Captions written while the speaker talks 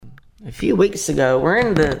A few weeks ago, we're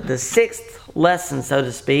in the sixth lesson, so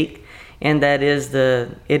to speak, and it is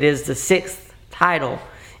the sixth title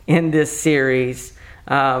in this series.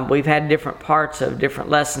 We've had different parts of different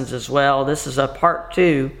lessons as well. This is a part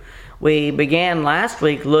 2. We began last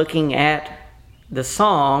week looking at the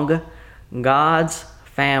song, God's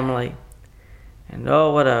Family. And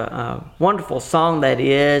oh, what a wonderful song that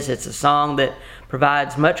is. It's a song that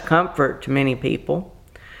provides much comfort to many people.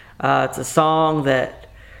 It's a song that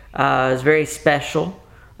is very special,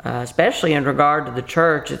 especially in regard to the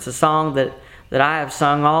church. It's a song that I have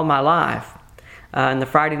sung all my life. In the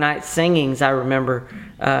Friday night singings, I remember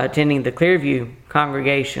attending the Clearview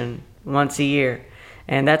congregation once a year.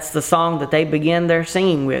 And that's the song that they begin their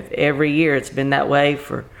singing with every year. It's been that way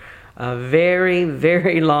for a very,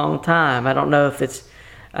 very long time. I don't know if it's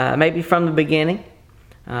maybe from the beginning,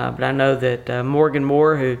 but I know that Morgan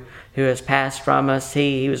Moore, who has passed from us,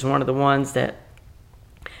 he was one of the ones that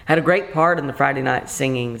had a great part in the Friday night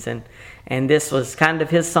singings, and this was kind of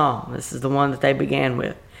his song. This is the one that they began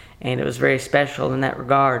with, and it was very special in that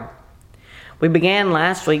regard. We began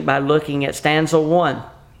last week by looking at stanza 1.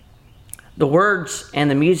 The words and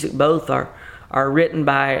the music both are written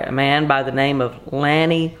by a man by the name of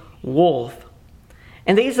Lanny Wolfe,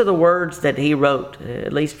 and these are the words that he wrote,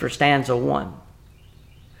 at least for stanza 1.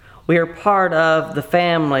 We are part of the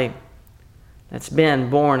family that's been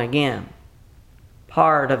born again.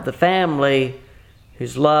 Part of the family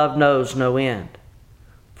whose love knows no end.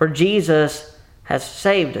 For Jesus has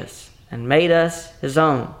saved us and made us his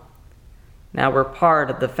own. Now we're part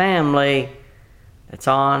of the family that's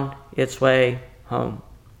on its way home.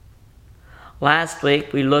 Last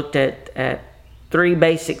week we looked at 3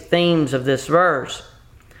 basic themes of this verse.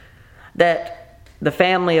 That the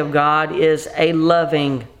family of God is a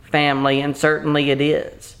loving family, and certainly it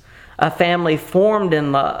is. A family formed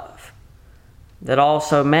in love that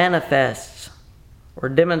also manifests or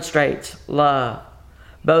demonstrates love,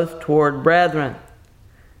 both toward brethren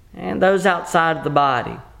and those outside of the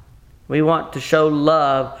body. We want to show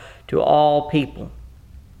love to all people.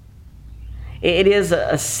 It is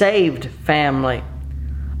a saved family,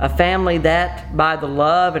 a family that, by the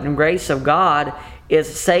love and grace of God,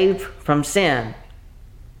 is saved from sin,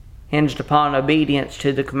 hinged upon obedience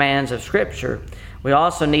to the commands of Scripture. We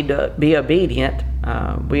also need to be obedient.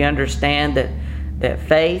 We understand that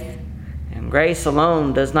faith and grace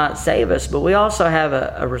alone does not save us, but we also have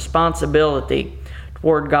a responsibility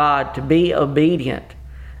toward God to be obedient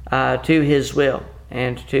to His will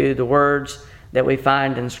and to the words that we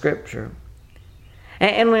find in Scripture.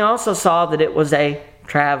 And we also saw that it was a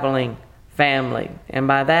traveling family. And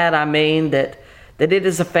by that I mean that it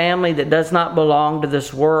is a family that does not belong to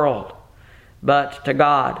this world, but to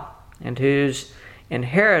God, and whose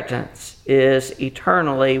inheritance is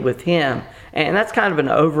eternally with Him. And that's kind of an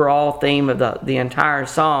overall theme of the entire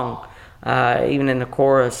song, even in the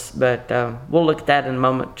chorus, but we'll look at that in a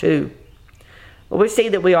moment too. But we see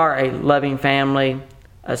that we are a loving family,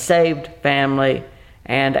 a saved family,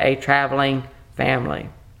 and a traveling family.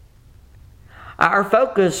 Our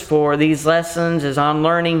focus for these lessons is on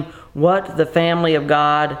learning what the family of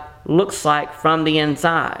God looks like from the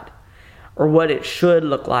inside, or what it should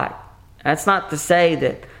look like. That's not to say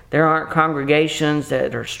that there aren't congregations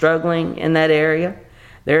that are struggling in that area.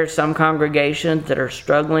 There are some congregations that are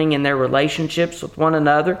struggling in their relationships with one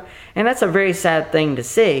another, and that's a very sad thing to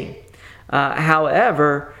see.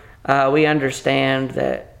 However, we understand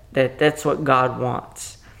that that's what God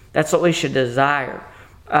wants. That's what we should desire.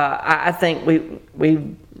 I think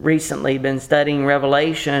we've recently been studying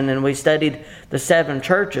Revelation, and we studied the 7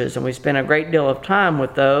 churches, and we spent a great deal of time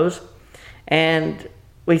with those. And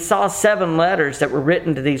we saw 7 letters that were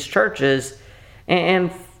written to these churches,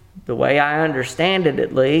 and the way I understand it,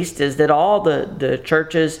 at least, is that all the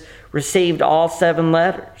churches received all 7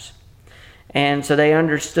 letters. And so they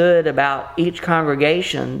understood about each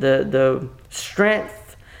congregation, the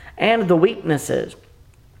strength and the weaknesses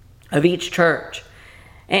of each church.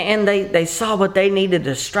 And they saw what they needed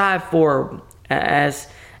to strive for as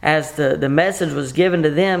the message was given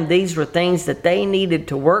to them. These were things that they needed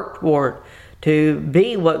to work toward to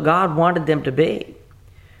be what God wanted them to be.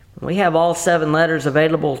 We have all 7 letters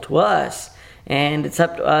available to us, and it's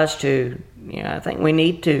up to us to, I think we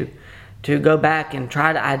need to go back and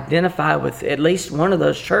try to identify with at least one of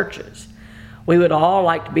those churches. We would all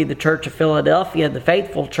like to be the Church of Philadelphia, the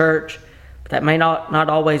faithful church, but that may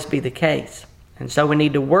not always be the case. And so we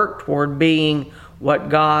need to work toward being what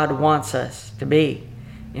God wants us to be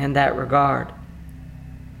in that regard.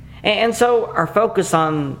 And so our focus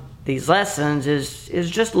on these lessons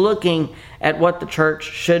is just looking at what the church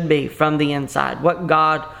should be from the inside, what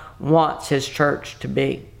God wants His church to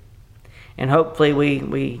be. And hopefully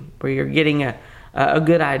we are getting a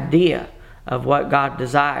good idea of what God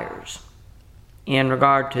desires in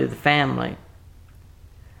regard to the family.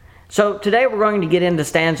 So today we're going to get into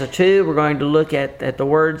stanza 2. We're going to look at the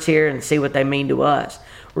words here and see what they mean to us.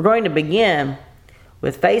 We're going to begin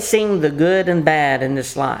with facing the good and bad in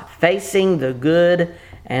this life. Facing the good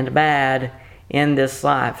and bad in this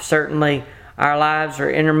life. Certainly our lives are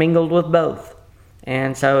intermingled with both.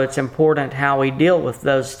 And so it's important how we deal with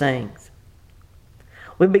those things.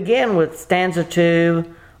 We begin with stanza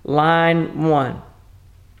 2, line 1.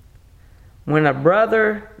 When a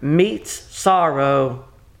brother meets sorrow,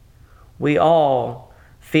 we all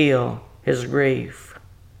feel his grief.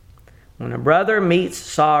 When a brother meets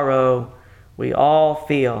sorrow, we all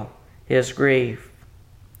feel his grief.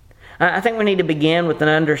 I think we need to begin with an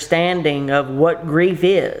understanding of what grief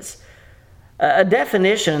is. A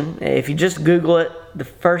definition, if you just Google it, the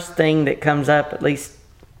first thing that comes up, at least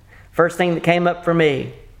first thing that came up for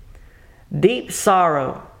me, deep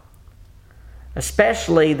sorrow,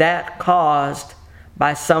 especially that caused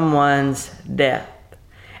by someone's death.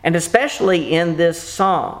 And especially in this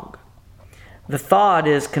song, the thought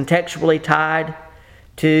is contextually tied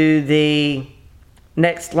to the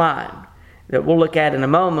next line that we'll look at in a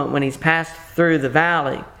moment when he's passed through the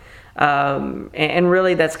valley. And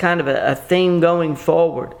really that's kind of a theme going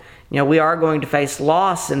forward. You know, we are going to face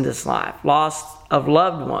loss in this life, loss of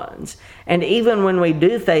loved ones. And even when we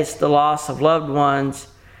do face the loss of loved ones,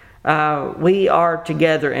 we are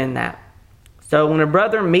together in that. So when a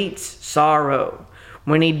brother meets sorrow,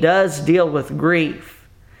 when he does deal with grief,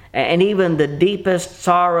 and even the deepest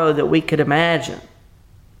sorrow that we could imagine,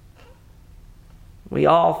 we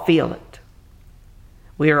all feel it.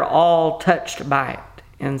 We are all touched by it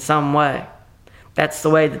in some way. That's the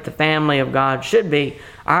way that the family of God should be.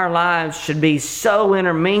 Our lives should be so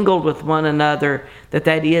intermingled with one another that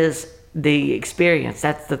is the experience.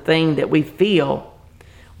 That's the thing that we feel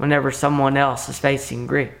whenever someone else is facing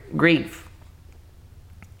grief.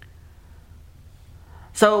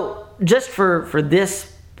 So just for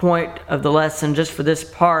this point of the lesson, just for this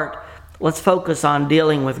part, let's focus on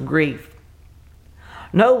dealing with grief.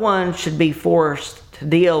 No one should be forced to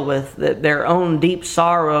deal with their own deep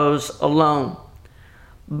sorrows alone,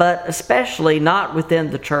 but especially not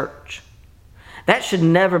within the church. That should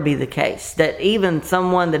never be the case, that even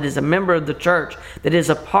someone that is a member of the church, that is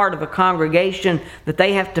a part of a congregation, that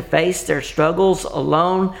they have to face their struggles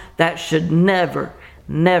alone. That should never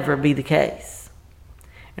be the case.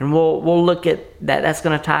 And we'll look at that. That's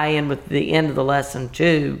going to tie in with the end of the lesson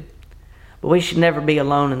too. But we should never be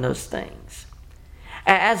alone in those things.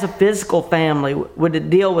 As a physical family, would it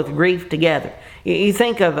deal with grief together? You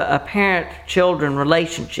think of a parent-children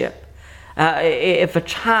relationship. If a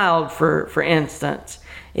child, for instance,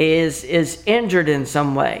 is injured in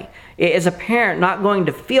some way, is a parent not going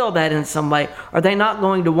to feel that in some way? Are they not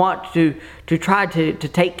going to want to try to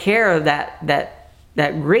take care of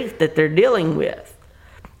that grief that they're dealing with?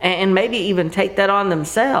 And maybe even take that on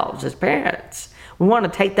themselves as parents. We want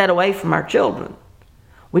to take that away from our children.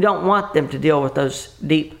 We don't want them to deal with those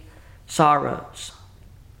deep sorrows.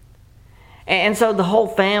 And so the whole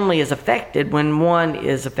family is affected when one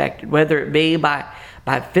is affected, whether it be by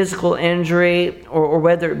physical injury or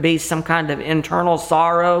whether it be some kind of internal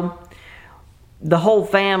sorrow. The whole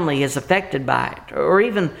family is affected by it, or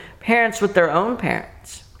even parents with their own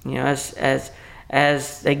parents. You know,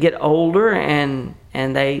 as they get older and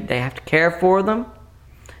they have to care for them.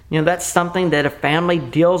 You know, that's something that a family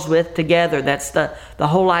deals with together. That's the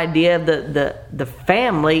whole idea of the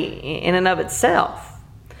family in and of itself.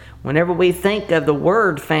 Whenever we think of the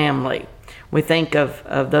word family, we think of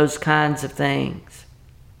those kinds of things.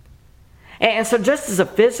 And so just as a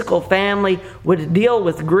physical family would deal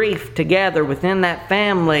with grief together within that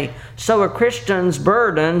family, so a Christian's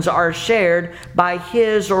burdens are shared by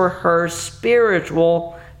his or her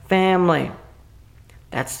spiritual family.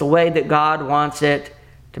 That's the way that God wants it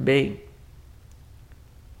to be.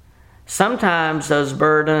 Sometimes those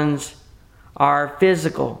burdens are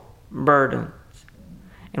physical burdens.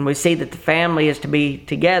 And we see that the family is to be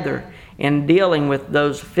together in dealing with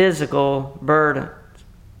those physical burdens.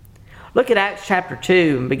 Look at Acts chapter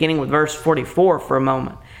 2, beginning with verse 44 for a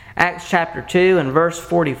moment. Acts chapter 2 and verse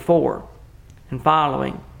 44 and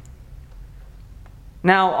following.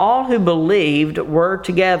 Now all who believed were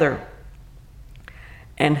together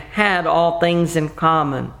and had all things in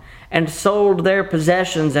common, and sold their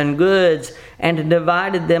possessions and goods, and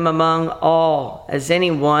divided them among all, as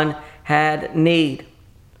anyone had need.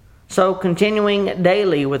 So continuing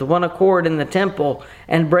daily with one accord in the temple,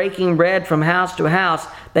 and breaking bread from house to house,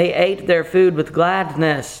 they ate their food with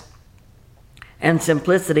gladness and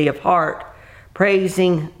simplicity of heart,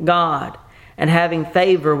 praising God and having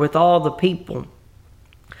favor with all the people.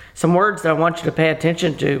 Some words that I want you to pay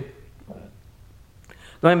attention to.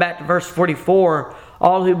 Going back to verse 44,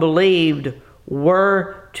 all who believed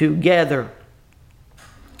were together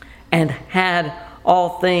and had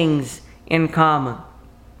all things in common.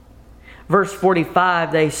 Verse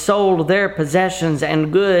 45, they sold their possessions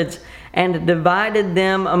and goods and divided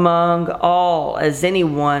them among all as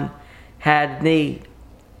anyone had need.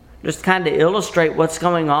 Just kind of illustrate what's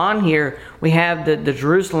going on here, we have the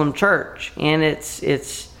Jerusalem church in its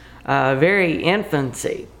very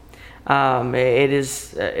infancy. It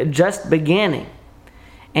is just beginning.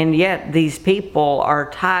 And yet these people are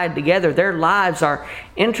tied together. Their lives are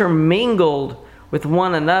intermingled with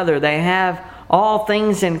one another. They have all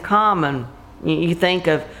things in common. You think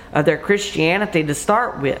of their Christianity to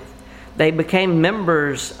start with. They became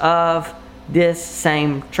members of this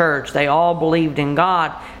same church. They all believed in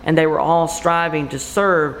God, and they were all striving to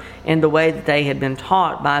serve in the way that they had been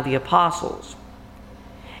taught by the apostles.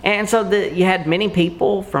 And so you had many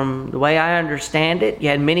people, from the way I understand it, you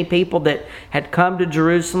had many people that had come to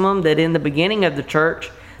Jerusalem that in the beginning of the church,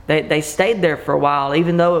 they stayed there for a while,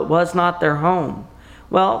 even though it was not their home.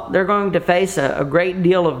 Well, they're going to face a great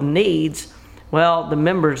deal of needs. Well, the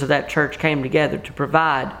members of that church came together to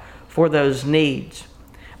provide for those needs.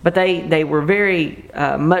 But they were very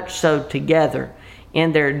much so together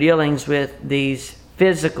in their dealings with these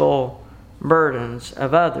physical burdens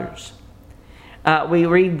of others. We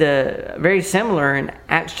read the very similar in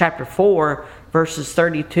Acts chapter 4, verses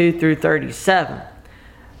 32 through 37.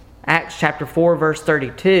 Acts chapter 4, verse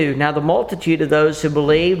 32. Now the multitude of those who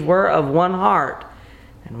believed were of one heart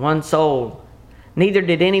and one soul. Neither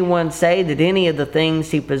did anyone say that any of the things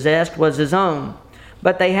he possessed was his own,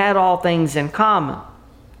 but they had all things in common.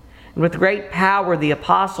 And with great power the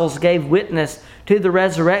apostles gave witness to the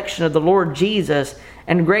resurrection of the Lord Jesus,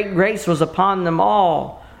 and great grace was upon them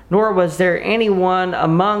all. Nor was there anyone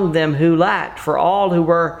among them who lacked, for all who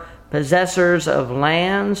were possessors of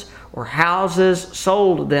lands or houses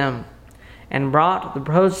sold them, and brought the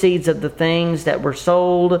proceeds of the things that were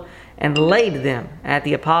sold and laid them at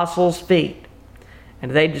the apostles' feet.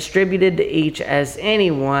 And they distributed to each as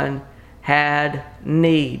anyone had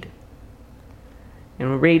need.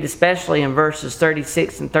 And we read especially in verses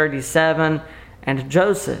 36 and 37, and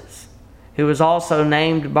Joseph, who was also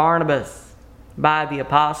named Barnabas by the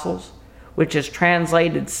apostles, which is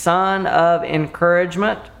translated son of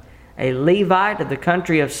encouragement, a Levite of the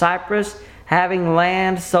country of Cyprus, having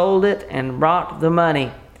land, sold it, and brought the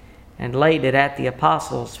money, and laid it at the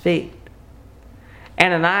apostles' feet.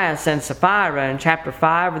 Ananias and Sapphira in chapter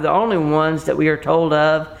 5 are the only ones that we are told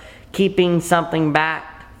of keeping something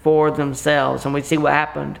back for themselves. And we see what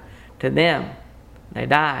happened to them. They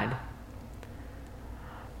died.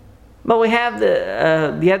 But we have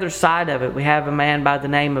the other side of it. We have a man by the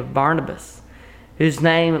name of Barnabas, whose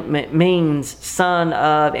name means son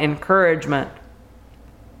of encouragement,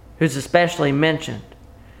 who's especially mentioned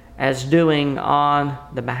as doing on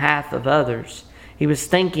the behalf of others. He was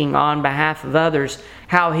thinking on behalf of others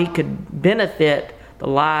how he could benefit the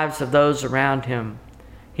lives of those around him.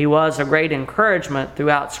 He was a great encouragement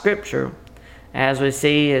throughout Scripture, as we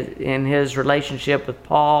see in his relationship with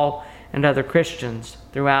Paul and other Christians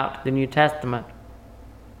throughout the New Testament.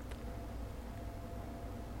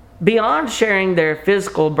 Beyond sharing their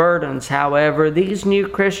physical burdens, however, these new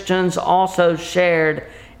Christians also shared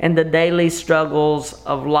in the daily struggles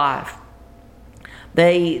of life.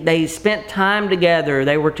 They spent time together.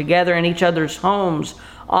 They were together in each other's homes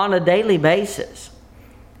on a daily basis.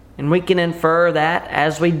 And we can infer that,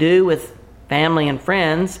 as we do with family and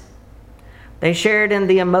friends, they shared in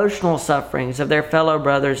the emotional sufferings of their fellow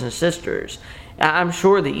brothers and sisters. I'm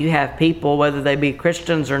sure that you have people, whether they be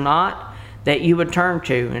Christians or not, that you would turn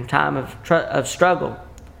to in time of struggle,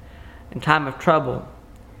 in time of trouble.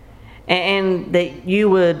 And that you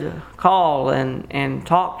would call and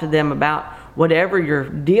talk to them about whatever you're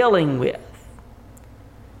dealing with.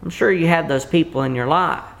 I'm sure you have those people in your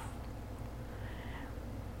life.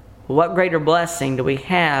 What greater blessing do we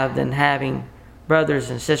have than having brothers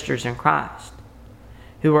and sisters in Christ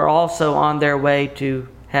who are also on their way to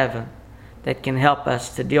heaven, that can help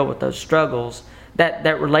us to deal with those struggles?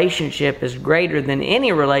 That relationship is greater than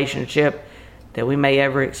any relationship that we may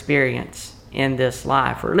ever experience in this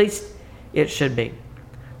life, or at least it should be.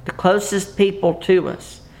 The closest people to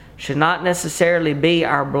us should not necessarily be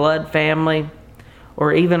our blood family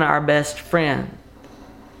or even our best friend.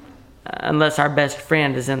 Unless our best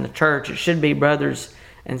friend is in the church, it should be brothers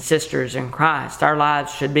and sisters in Christ. Our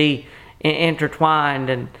lives should be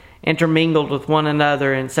intertwined intermingled with one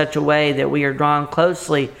another in such a way that we are drawn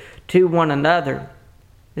closely to one another.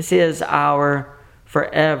 This is our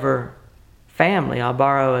forever family. I'll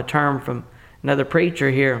borrow a term from another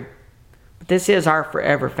preacher here. But this is our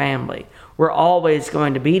forever family. We're always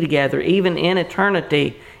going to be together, even in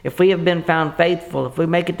eternity. If we have been found faithful, if we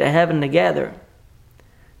make it to heaven together,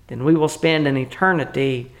 then we will spend an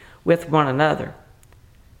eternity with one another.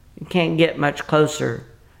 You can't get much closer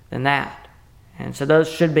than that. And so those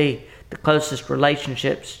should be the closest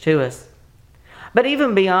relationships to us. But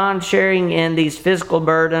even beyond sharing in these physical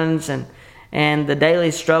burdens and the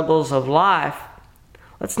daily struggles of life,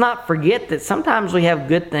 let's not forget that sometimes we have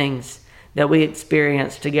good things that we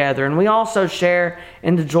experience together. And we also share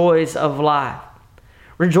in the joys of life,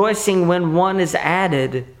 rejoicing when one is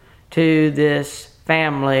added to this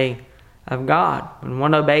family of God. When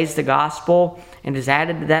one obeys the gospel and is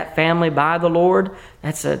added to that family by the Lord,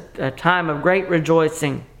 that's a time of great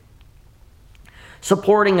rejoicing.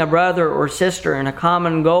 Supporting a brother or sister in a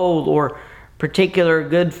common goal or particular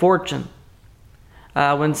good fortune.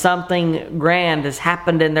 When something grand has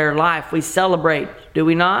happened in their life, we celebrate, do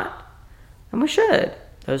we not? And we should.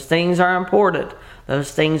 Those things are important.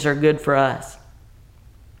 Those things are good for us.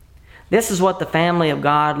 This is what the family of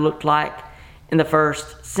God looked like in the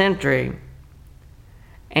first century.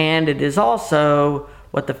 And it is also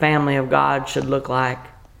what the family of God should look like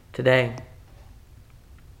today.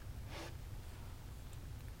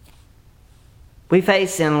 We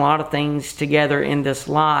face in a lot of things together in this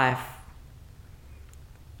life,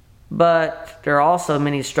 but there are also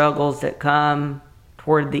many struggles that come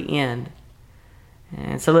toward the end.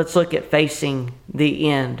 And so let's look at facing the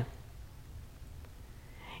end.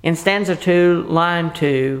 In stanza 2, line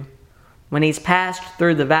 2, when he's passed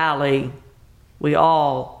through the valley, we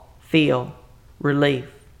all feel relief.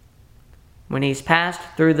 When he's passed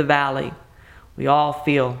through the valley, we all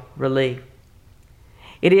feel relief.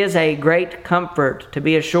 It is a great comfort to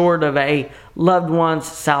be assured of a loved one's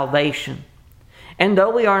salvation. And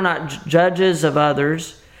though we are not judges of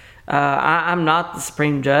others, I'm not the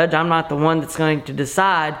supreme judge. I'm not the one that's going to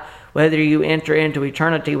decide whether you enter into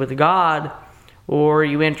eternity with God or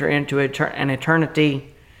you enter into an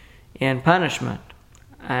eternity in punishment.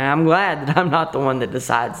 I'm glad that I'm not the one that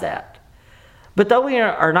decides that. But though we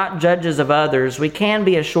are not judges of others, we can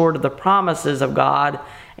be assured of the promises of God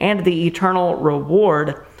and the eternal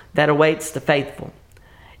reward that awaits the faithful.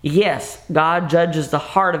 Yes, God judges the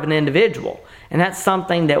heart of an individual, and that's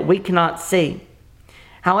something that we cannot see.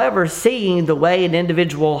 However, seeing the way an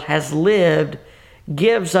individual has lived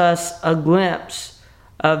gives us a glimpse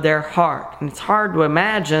of their heart. And it's hard to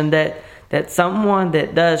imagine that someone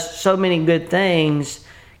that does so many good things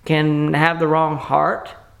can have the wrong heart.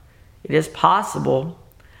 It is possible.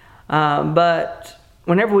 But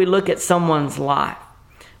whenever we look at someone's life,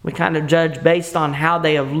 we kind of judge based on how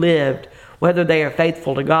they have lived, whether they are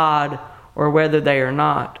faithful to God or whether they are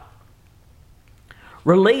not.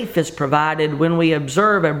 Relief is provided when we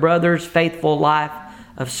observe a brother's faithful life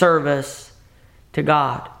of service to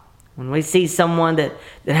God. When we see someone that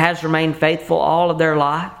has remained faithful all of their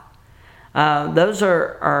life, those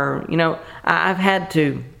are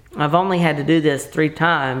I've only had to do this 3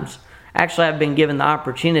 times. Actually, I've been given the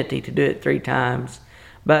opportunity to do it 3 times.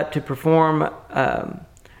 But to perform,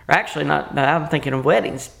 I'm thinking of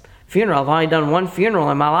weddings, funeral. I've only done 1 funeral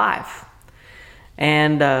in my life.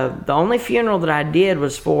 And the only funeral that I did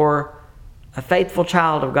was for a faithful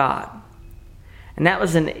child of God. And that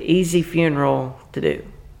was an easy funeral to do.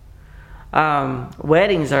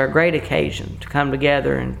 Weddings are a great occasion to come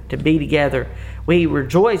together and to be together. We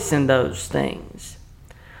rejoice in those things.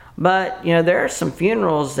 But, there are some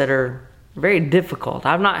funerals that are very difficult.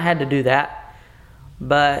 I've not had to do that.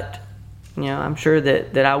 But, I'm sure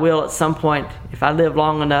that I will at some point if I live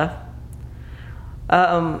long enough.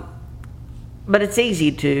 But it's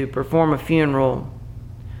easy to perform a funeral,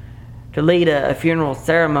 to lead a funeral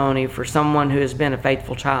ceremony for someone who has been a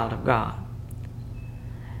faithful child of God.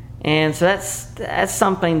 And so that's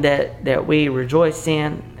something that we rejoice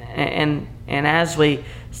in, and as we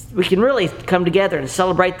can really come together and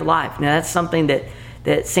celebrate the life. Now that's something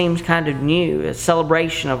that seems kind of new, a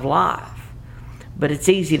celebration of life. But it's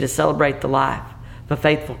easy to celebrate the life of a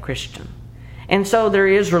faithful Christian. And so there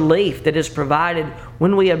is relief that is provided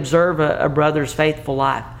when we observe a brother's faithful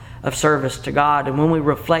life of service to God and when we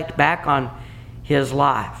reflect back on his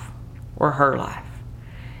life or her life.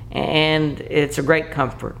 And it's a great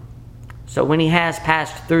comfort. So when he has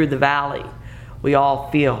passed through the valley, we all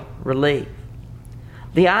feel relief.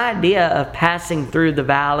 The idea of passing through the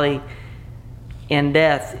valley in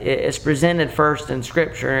death is presented first in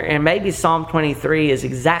Scripture, and maybe Psalm 23 is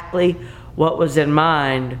exactly what was in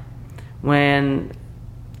mind when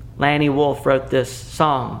Lanny Wolfe wrote this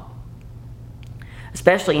song,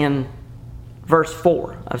 especially in verse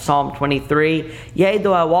 4 of Psalm 23. Yea,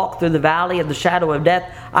 though I walk through the valley of the shadow of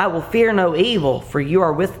death, I will fear no evil, for you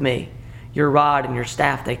are with me. Your rod and your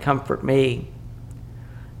staff, they comfort me.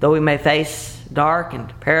 Though we may face dark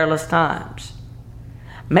and perilous times,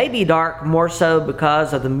 maybe dark more so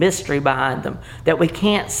because of the mystery behind them, that we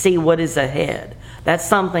can't see what is ahead. That's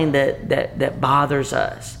something that bothers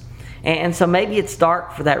us. And so maybe it's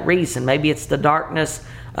dark for that reason. Maybe it's the darkness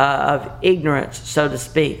of ignorance, so to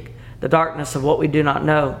speak, the darkness of what we do not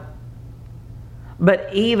know.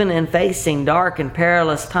 But even in facing dark and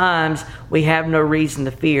perilous times, we have no reason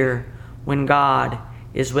to fear when God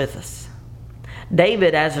is with us.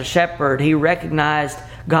 David, as a shepherd, he recognized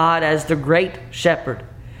God as the great shepherd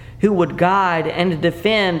who would guide and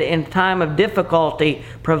defend in time of difficulty,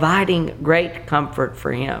 providing great comfort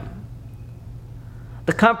for him.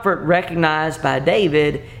 The comfort recognized by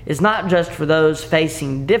David is not just for those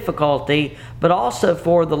facing difficulty, but also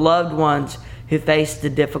for the loved ones who face the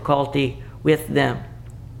difficulty with them.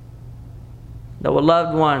 Though a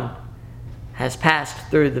loved one has passed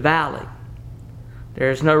through the valley, there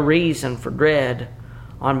is no reason for dread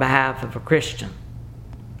on behalf of a Christian.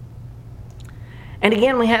 And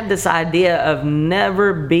again, we have this idea of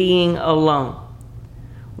never being alone.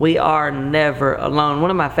 We are never alone.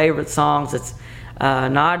 One of my favorite songs, it's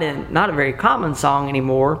not a very common song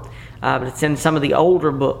anymore, but it's in some of the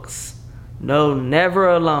older books. No, never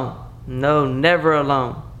alone. No, never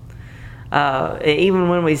alone. Even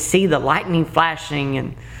when we see the lightning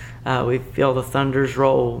flashing and we feel the thunders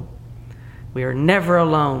roll, we are never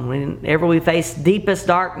alone. Whenever we face deepest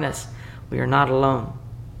darkness, we are not alone.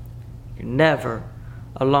 You're never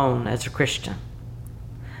alone as a Christian.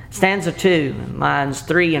 Stanza 2, lines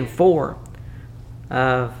 3 and 4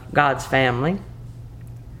 of God's family.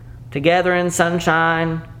 Together in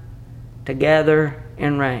sunshine, together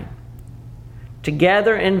in rain,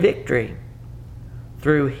 together in victory,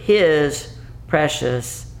 through His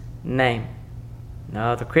precious name.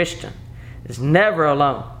 No, the Christian is never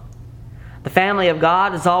alone. The family of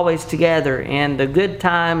God is always together in the good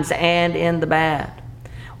times and in the bad.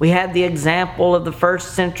 We have the example of the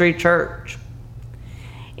first century church.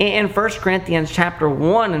 In 1 Corinthians chapter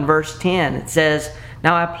 1 and verse 10, it says,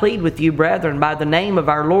 Now I plead with you, brethren, by the name of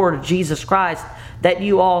our Lord Jesus Christ, that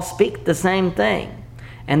you all speak the same thing,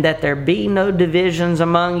 and that there be no divisions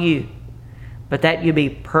among you, but that you be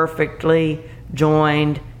perfectly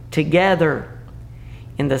joined together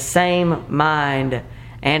in the same mind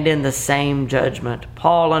and in the same judgment.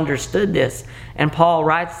 Paul understood this, and Paul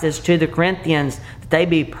writes this to the Corinthians, that they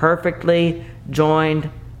be perfectly joined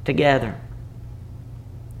together.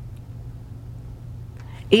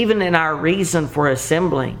 Even in our reason for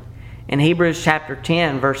assembling, in Hebrews chapter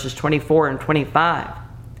 10, verses 24 and 25,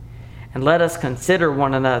 and let us consider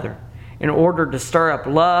one another in order to stir up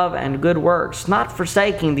love and good works, not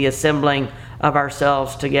forsaking the assembling of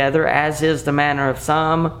ourselves together, as is the manner of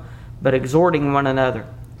some, but exhorting one another,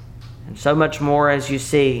 and so much more as you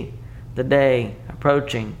see the day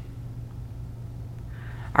approaching.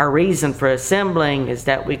 Our reason for assembling is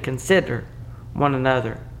that we consider one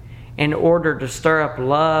another in order to stir up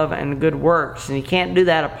love and good works. And you can't do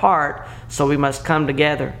that apart, so we must come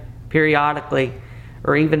together periodically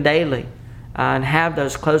or even daily and have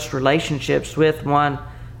those close relationships with one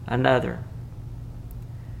another.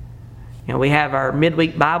 You know, we have our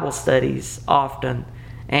midweek Bible studies often,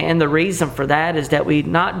 and the reason for that is that we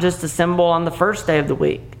not just assemble on the first day of the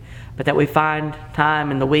week, but that we find time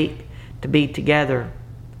in the week to be together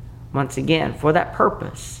once again for that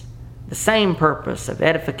purpose. The same purpose of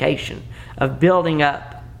edification, of building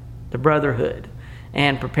up the brotherhood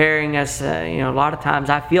and preparing us. A lot of times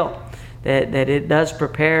I feel that it does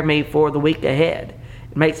prepare me for the week ahead.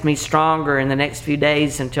 It makes me stronger in the next few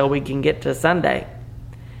days until we can get to Sunday.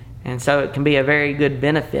 And so it can be a very good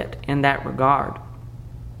benefit in that regard.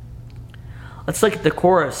 Let's look at the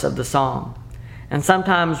chorus of the song. And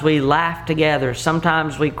sometimes we laugh together,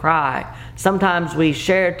 sometimes we cry, sometimes we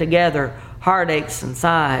share together heartaches and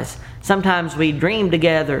sighs. Sometimes we dream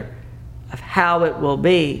together of how it will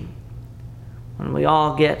be when we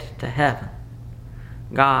all get to heaven,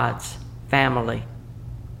 God's family.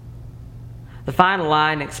 The final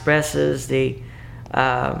line expresses the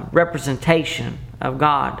representation of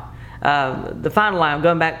God. The final line, I'm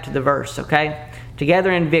going back to the verse, okay?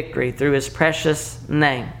 Together in victory through His precious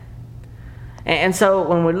name. And so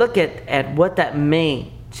when we look at what that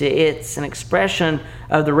means, it's an expression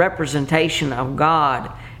of the representation of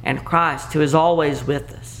God and Christ, who is always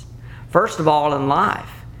with us. First of all, in life,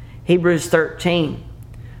 Hebrews 13,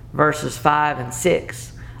 verses 5 and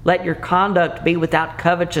 6. Let your conduct be without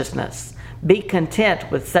covetousness. Be content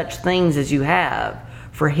with such things as you have,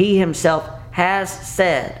 for he himself has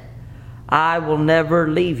said, I will never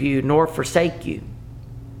leave you nor forsake you.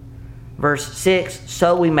 Verse 6,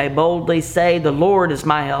 so we may boldly say, the Lord is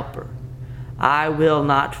my helper. I will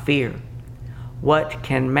not fear. What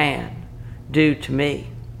can man do to me?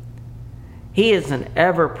 He is an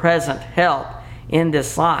ever-present help in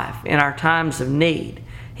this life, in our times of need.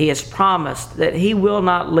 He has promised that he will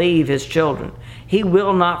not leave his children. He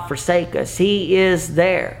will not forsake us. He is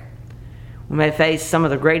there. We may face some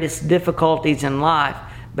of the greatest difficulties in life,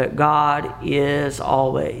 but God is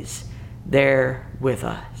always there with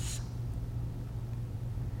us.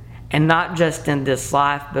 And not just in this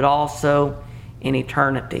life, but also in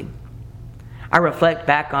eternity. I reflect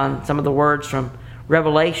back on some of the words from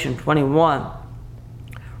Revelation 21.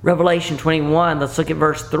 Revelation 21, let's look at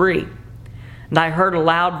verse 3. And I heard a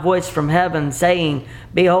loud voice from heaven saying,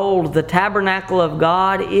 behold, the tabernacle of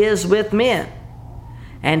God is with men,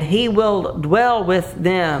 and he will dwell with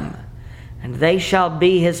them, and they shall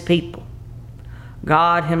be his people.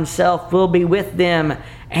 God himself will be with them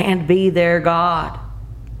and be their God.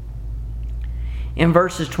 In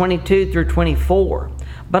verses 22 through 24,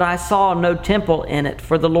 but I saw no temple in it,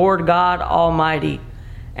 for the Lord God Almighty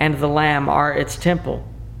and the Lamb are its temple.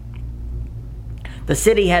 The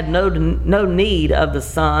city had no need of the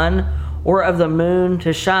sun or of the moon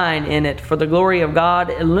to shine in it, for the glory of God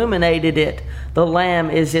illuminated it. The Lamb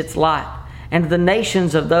is its light. And the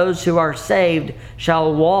nations of those who are saved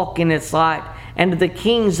shall walk in its light, and the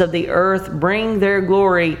kings of the earth bring their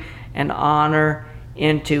glory and honor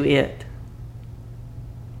into it.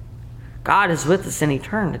 God is with us in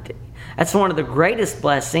eternity. That's one of the greatest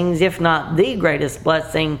blessings, if not the greatest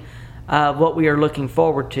blessing of what we are looking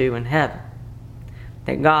forward to in heaven.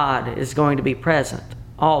 That God is going to be present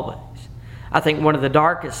always. I think one of the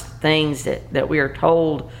darkest things that we are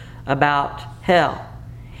told about hell,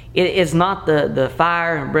 it is not the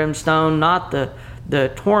fire and brimstone, not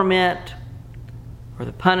the torment or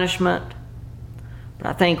the punishment, but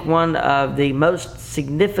I think one of the most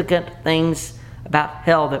significant things about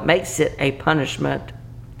hell that makes it a punishment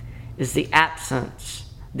is the absence,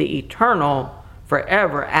 the eternal,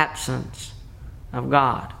 forever absence of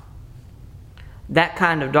God. That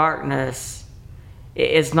kind of darkness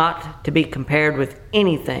is not to be compared with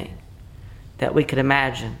anything that we could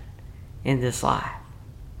imagine in this life.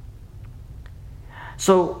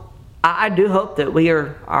 So I do hope that we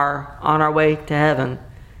are on our way to heaven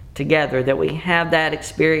together, that we have that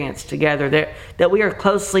experience together, that we are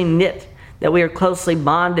closely knit, that we are closely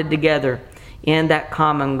bonded together in that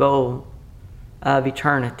common goal of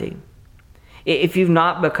eternity. If you've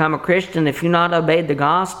not become a Christian, if you've not obeyed the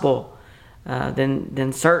gospel,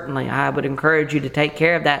 then certainly I would encourage you to take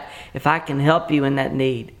care of that. If I can help you in that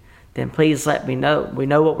need, then please let me know. We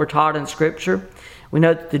know what we're taught in Scripture. We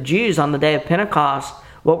know that the Jews on the day of Pentecost,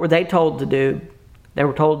 what were they told to do? They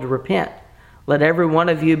were told to repent. Let every one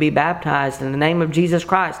of you be baptized in the name of Jesus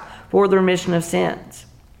Christ for the remission of sins.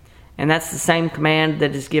 And that's the same command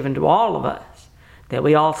that is given to all of us, that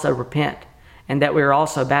we also repent and that we are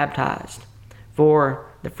also baptized for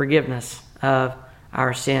the forgiveness of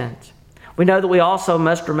our sins. We know that we also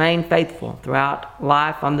must remain faithful throughout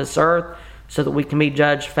life on this earth so that we can be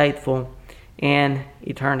judged faithful in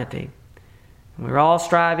eternity. We're all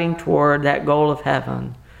striving toward that goal of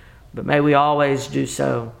heaven, but may we always do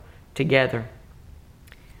so together.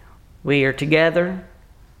 We are together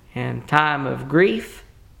in time of grief,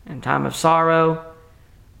 in time of sorrow,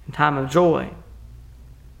 in time of joy.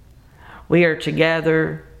 We are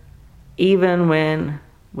together even when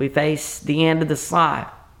we face the end of this life.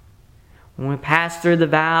 When we pass through the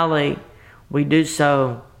valley, we do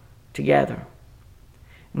so together.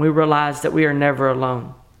 And we realize that we are never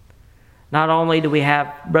alone. Not only do we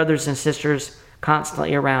have brothers and sisters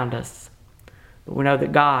constantly around us, but we know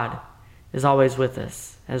that God is always with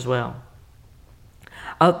us as well.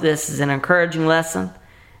 I hope this is an encouraging lesson,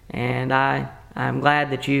 and I'm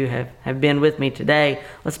glad that you have been with me today.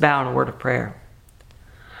 Let's bow in a word of prayer.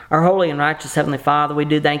 Our holy and righteous Heavenly Father, we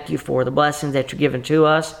do thank you for the blessings that you've given to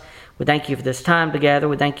us. We thank you for this time together.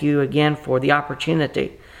 We thank you again for the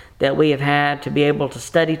opportunity that we have had to be able to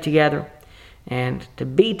study together and to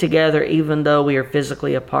be together even though we are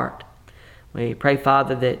physically apart. We pray,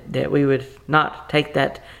 Father, that we would not take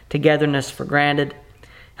that togetherness for granted.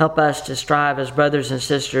 Help us to strive as brothers and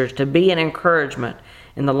sisters to be an encouragement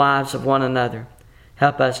in the lives of one another.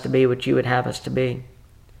 Help us to be what you would have us to be.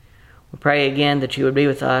 We pray again that you would be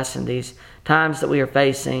with us in these times that we are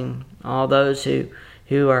facing, all those who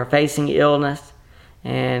are facing illness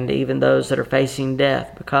and even those that are facing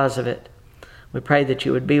death because of it. We pray that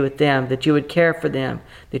you would be with them, that you would care for them,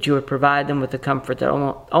 that you would provide them with the comfort that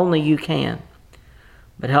only you can.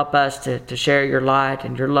 But help us to share your light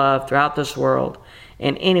and your love throughout this world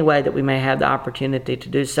in any way that we may have the opportunity to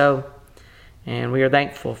do so. And we are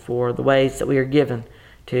thankful for the ways that we are given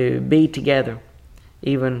to be together,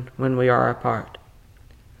 even when we are apart.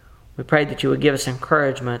 We pray that you would give us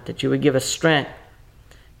encouragement, that you would give us strength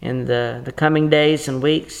in the coming days and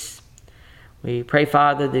weeks. We pray,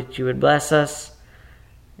 Father, that you would bless us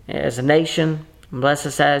as a nation, and bless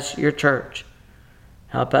us as your church.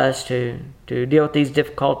 Help us to deal with these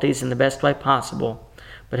difficulties in the best way possible,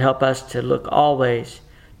 but help us to look always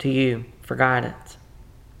to you for guidance.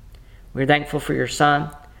 We're thankful for your Son,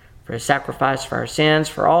 for his sacrifice for our sins,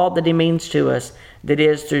 for all that he means to us, that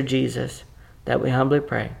is through Jesus, that we humbly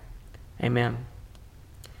pray. Amen.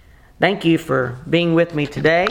 Thank you for being with me today.